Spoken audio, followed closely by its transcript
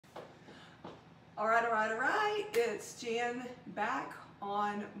All right. It's Jan back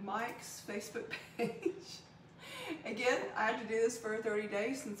on Mike's Facebook page. Again, I had to do this for 30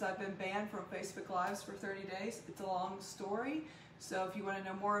 days since I've been banned from Facebook Lives for 30 days. It's a long story. So if you want to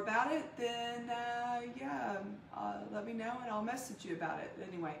know more about it, then let me know and I'll message you about it.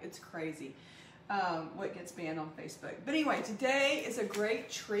 Anyway, it's crazy what gets banned on Facebook. But anyway, today is a great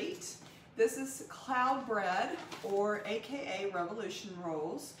treat. This is cloud bread, or AKA revolution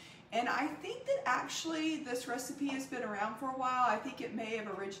rolls. And I think that actually this recipe has been around for a while. I think it may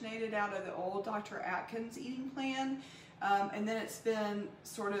have originated out of the old Dr. Atkins eating plan. And then it's been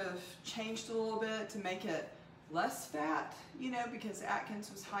sort of changed a little bit to make it less fat, you know, because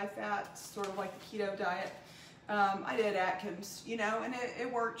Atkins was high fat, sort of like the keto diet. I did Atkins, you know, and it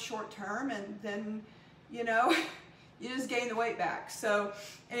worked short term, and then, you know, you just gain the weight back. So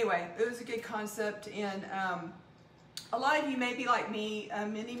anyway, it was a good concept. And a lot of you may be like me.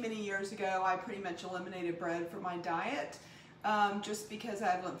 Many years ago, I pretty much eliminated bread from my diet just because I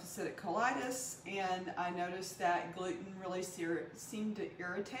have lymphocytic colitis, and I noticed that gluten really seemed to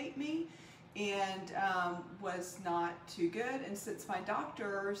irritate me and was not too good. And since my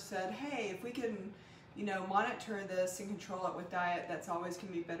doctor said, hey, if we can, you know, monitor this and control it with diet, that's always going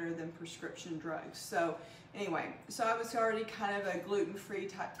to be better than prescription drugs. So anyway, so I was already kind of a gluten-free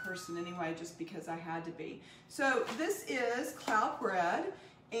type person anyway, just because I had to be. So this is cloud bread,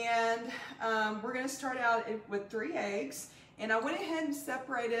 and we're going to start out with 3 eggs. And I went ahead and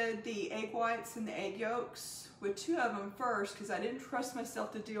separated the egg whites and the egg yolks with 2 of them first because I didn't trust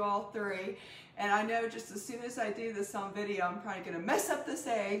myself to do all 3. And I know just as soon as I do this on video, I'm probably going to mess up this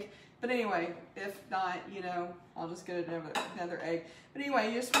egg. But anyway, if not, you know, I'll just get another egg. But anyway,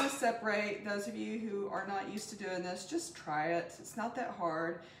 you just want to separate. Those of you who are not used to doing this, just try it. It's not that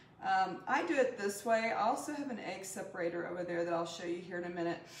hard. I do it this way. I also have an egg separator over there that I'll show you here in a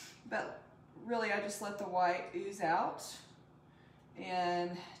minute. But really, I just let the white ooze out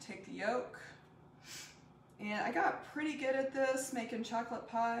and take the yolk. And I got pretty good at this, making chocolate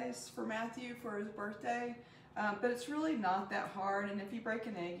pies for Matthew for his birthday. But it's really not that hard, and if you break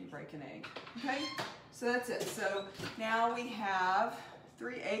an egg, you break an egg, okay? So that's it. So now we have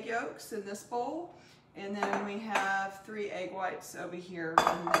 3 egg yolks in this bowl, and then we have 3 egg whites over here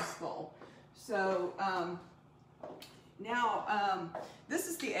in this bowl. So now this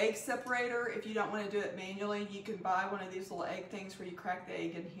is the egg separator. If you don't want to do it manually, you can buy one of these little egg things where you crack the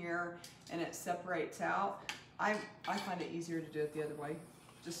egg in here and it separates out. I find it easier to do it the other way,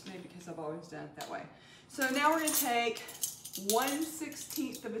 just maybe because I've always done it that way. So now we're going to take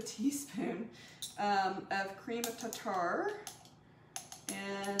 1/16 of a teaspoon of cream of tartar,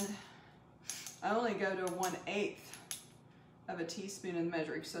 and I only go to 1/8 of a teaspoon in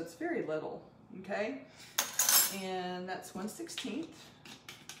measuring, so it's very little, okay? And that's 1/16.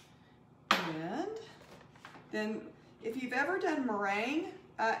 And then if you've ever done meringue,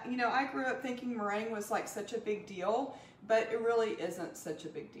 you know, I grew up thinking meringue was like such a big deal, but it really isn't such a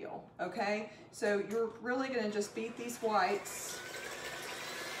big deal, okay? So you're really gonna just beat these whites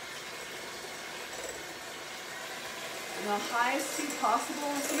in the highest speed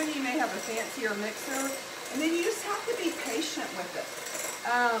possible. Some of you may have a fancier mixer, and then you just have to be patient with it.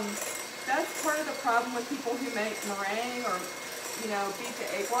 That's part of the problem with people who make meringue or, you know, beat the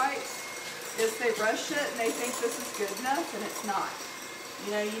egg whites, is they rush it and they think this is good enough, and it's not.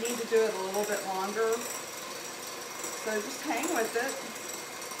 You know, you need to do it a little bit longer. So just hang with it.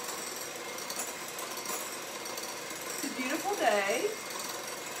 It's a beautiful day.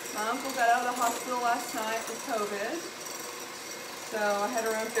 My uncle got out of the hospital last night with COVID. So I had to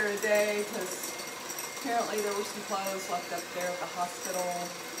run up there today because apparently there were some clothes left up there at the hospital.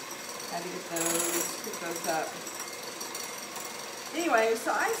 Had to get those, pick those up. Anyway,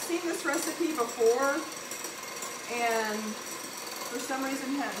 so I've seen this recipe before, and for some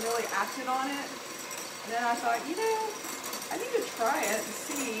reason hadn't really acted on it. And then I thought, you know, I need to try it and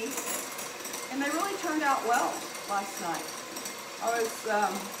see. And they really turned out well last night. I was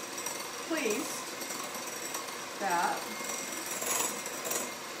pleased with that.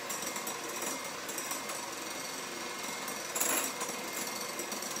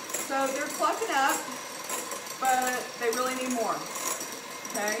 So they're clucking up, but they really need more,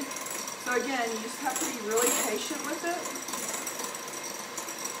 okay? So again, you just have to be really patient with it.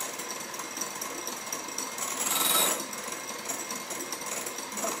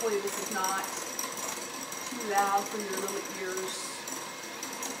 Hopefully this is not too loud for your little ears.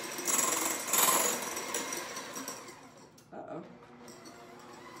 Uh-oh.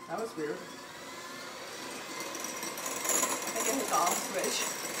 That was weird. I think I hit the off switch.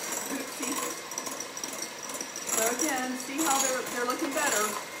 Oopsie. So again, see how they're looking better.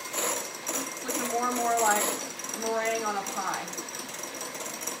 Looking more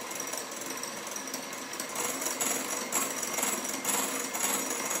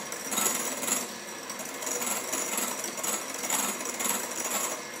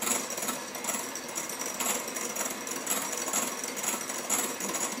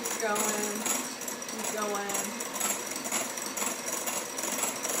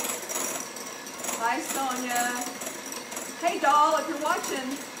Hey doll, if you're watching,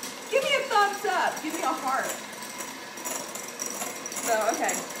 give me a thumbs up. Give me a heart. So,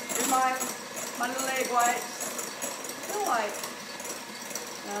 okay, here's my little egg whites. I feel like,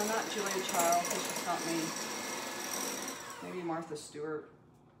 no, not Julia Childs, that's just not me. Maybe Martha Stewart.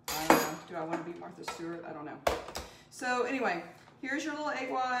 I don't know. Do I want to be Martha Stewart? I don't know. So anyway, here's your little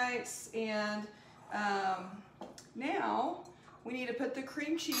egg whites, and now we need to put the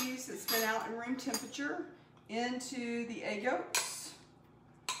cream cheese that's been out in room temperature into the egg yolks.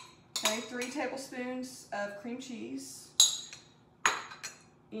 Okay, 3 tablespoons of cream cheese.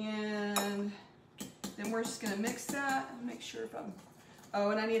 And then we're just gonna mix that. Make sure if I'm, oh,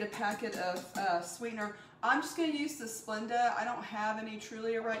 and I need a packet of sweetener. I'm just gonna use the Splenda. I don't have any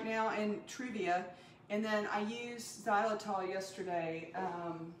Truvia right now, and Truvia. And then I used xylitol yesterday.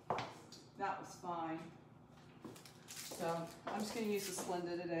 That was fine. So I'm just gonna use the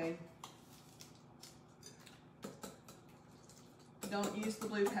Splenda today. Don't use the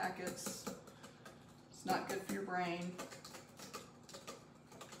blue packets. It's not good for your brain.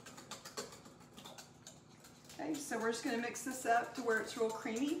 Okay, so we're just going to mix this up to where it's real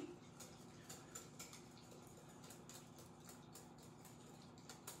creamy.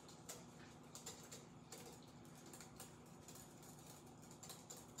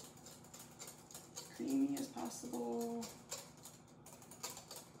 Creamy as possible.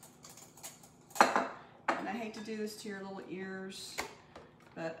 And I hate to do this to your little ears,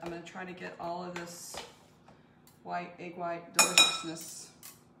 but I'm going to try to get all of this white egg white deliciousness.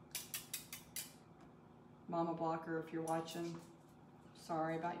 Mama Blocker, if you're watching,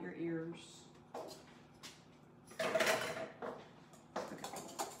 sorry about your ears. Okay,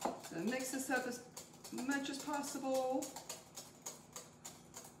 so mix this up as much as possible.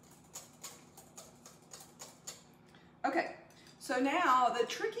 Okay, so now the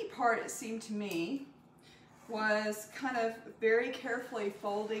tricky part, it seemed to me, was kind of very carefully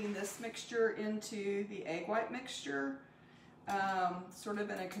folding this mixture into the egg white mixture. Sort of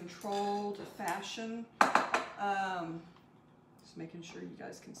in a controlled fashion. Just making sure you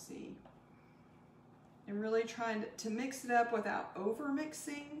guys can see. And really trying to mix it up without over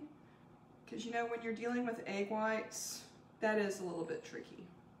mixing. Because you know, when you're dealing with egg whites, that is a little bit tricky.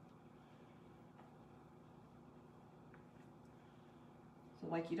 So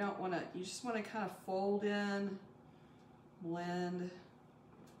like you don't want to, you just want to kind of fold in, blend,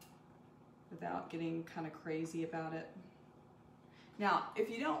 without getting kind of crazy about it. Now, if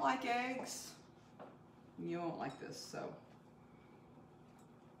you don't like eggs, you won't like this, so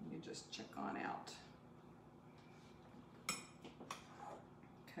you just check on out.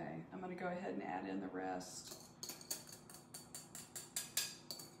 Okay, I'm going to go ahead and add in the rest.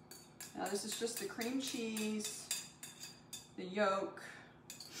 Now this is just the cream cheese, the yolk,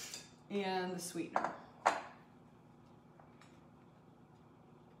 and the sweetener.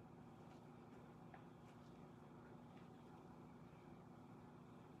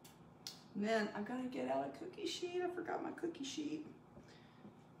 And then I've got to get out a cookie sheet. I forgot my cookie sheet.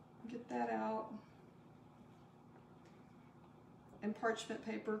 Get that out. And parchment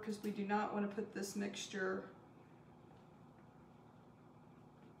paper, because we do not want to put this mixture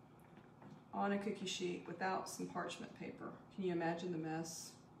on a cookie sheet without some parchment paper. Can you imagine the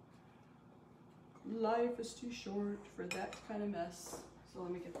mess? Life is too short for that kind of mess. So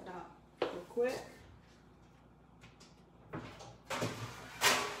let me get that out real quick.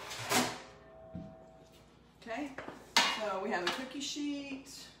 Okay, so we have a cookie sheet,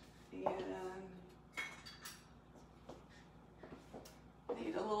 and I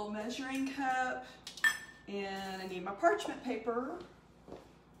need a little measuring cup, and I need my parchment paper.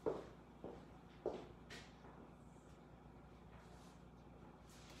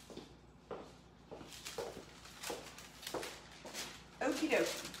 Okie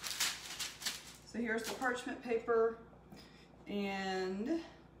dokie. So here's the parchment paper, and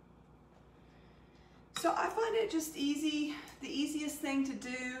so I find it just easy. The easiest thing to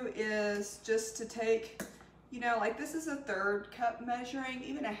do is just to take, you know, like this is a 1/3 cup measuring,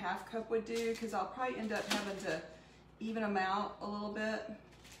 even a 1/2 cup would do, because I'll probably end up having to even them out a little bit.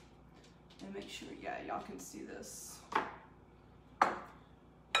 And make sure, yeah, y'all can see this. There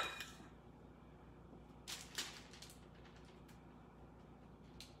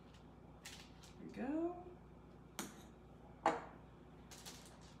we go.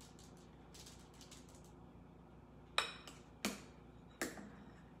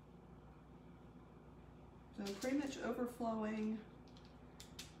 So pretty much overflowing.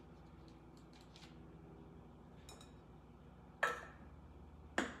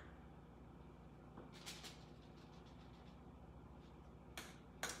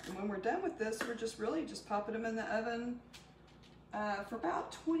 And when we're done with this, we're just really just popping them in the oven for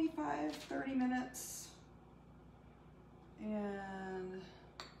about 25-30 minutes. And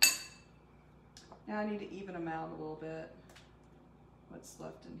now I need to even them out a little bit, what's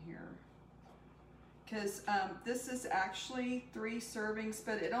left in here. Because this is actually 3 servings,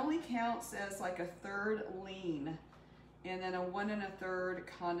 but it only counts as like a 1/3 lean and then a 1 1/3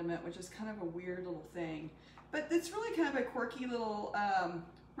 condiment, which is kind of a weird little thing. But it's really kind of a quirky little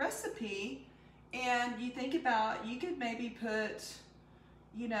recipe. And you think about, you could maybe put,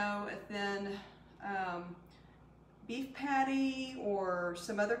 you know, a thin beef patty or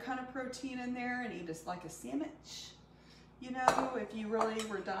some other kind of protein in there and eat just like a sandwich, you know, if you really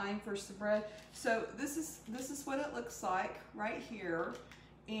were dying for some bread. So this is what it looks like right here.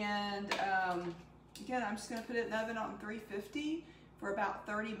 And again, I'm just going to put it in the oven on 350 for about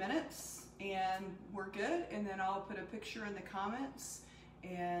 30 minutes and we're good. And then I'll put a picture in the comments.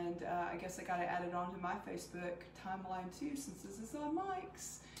 And I guess I got to add it onto my Facebook timeline too, since this is on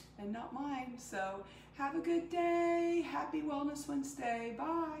Mike's and not mine. So have a good day. Happy Wellness Wednesday.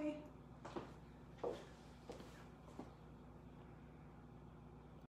 Bye.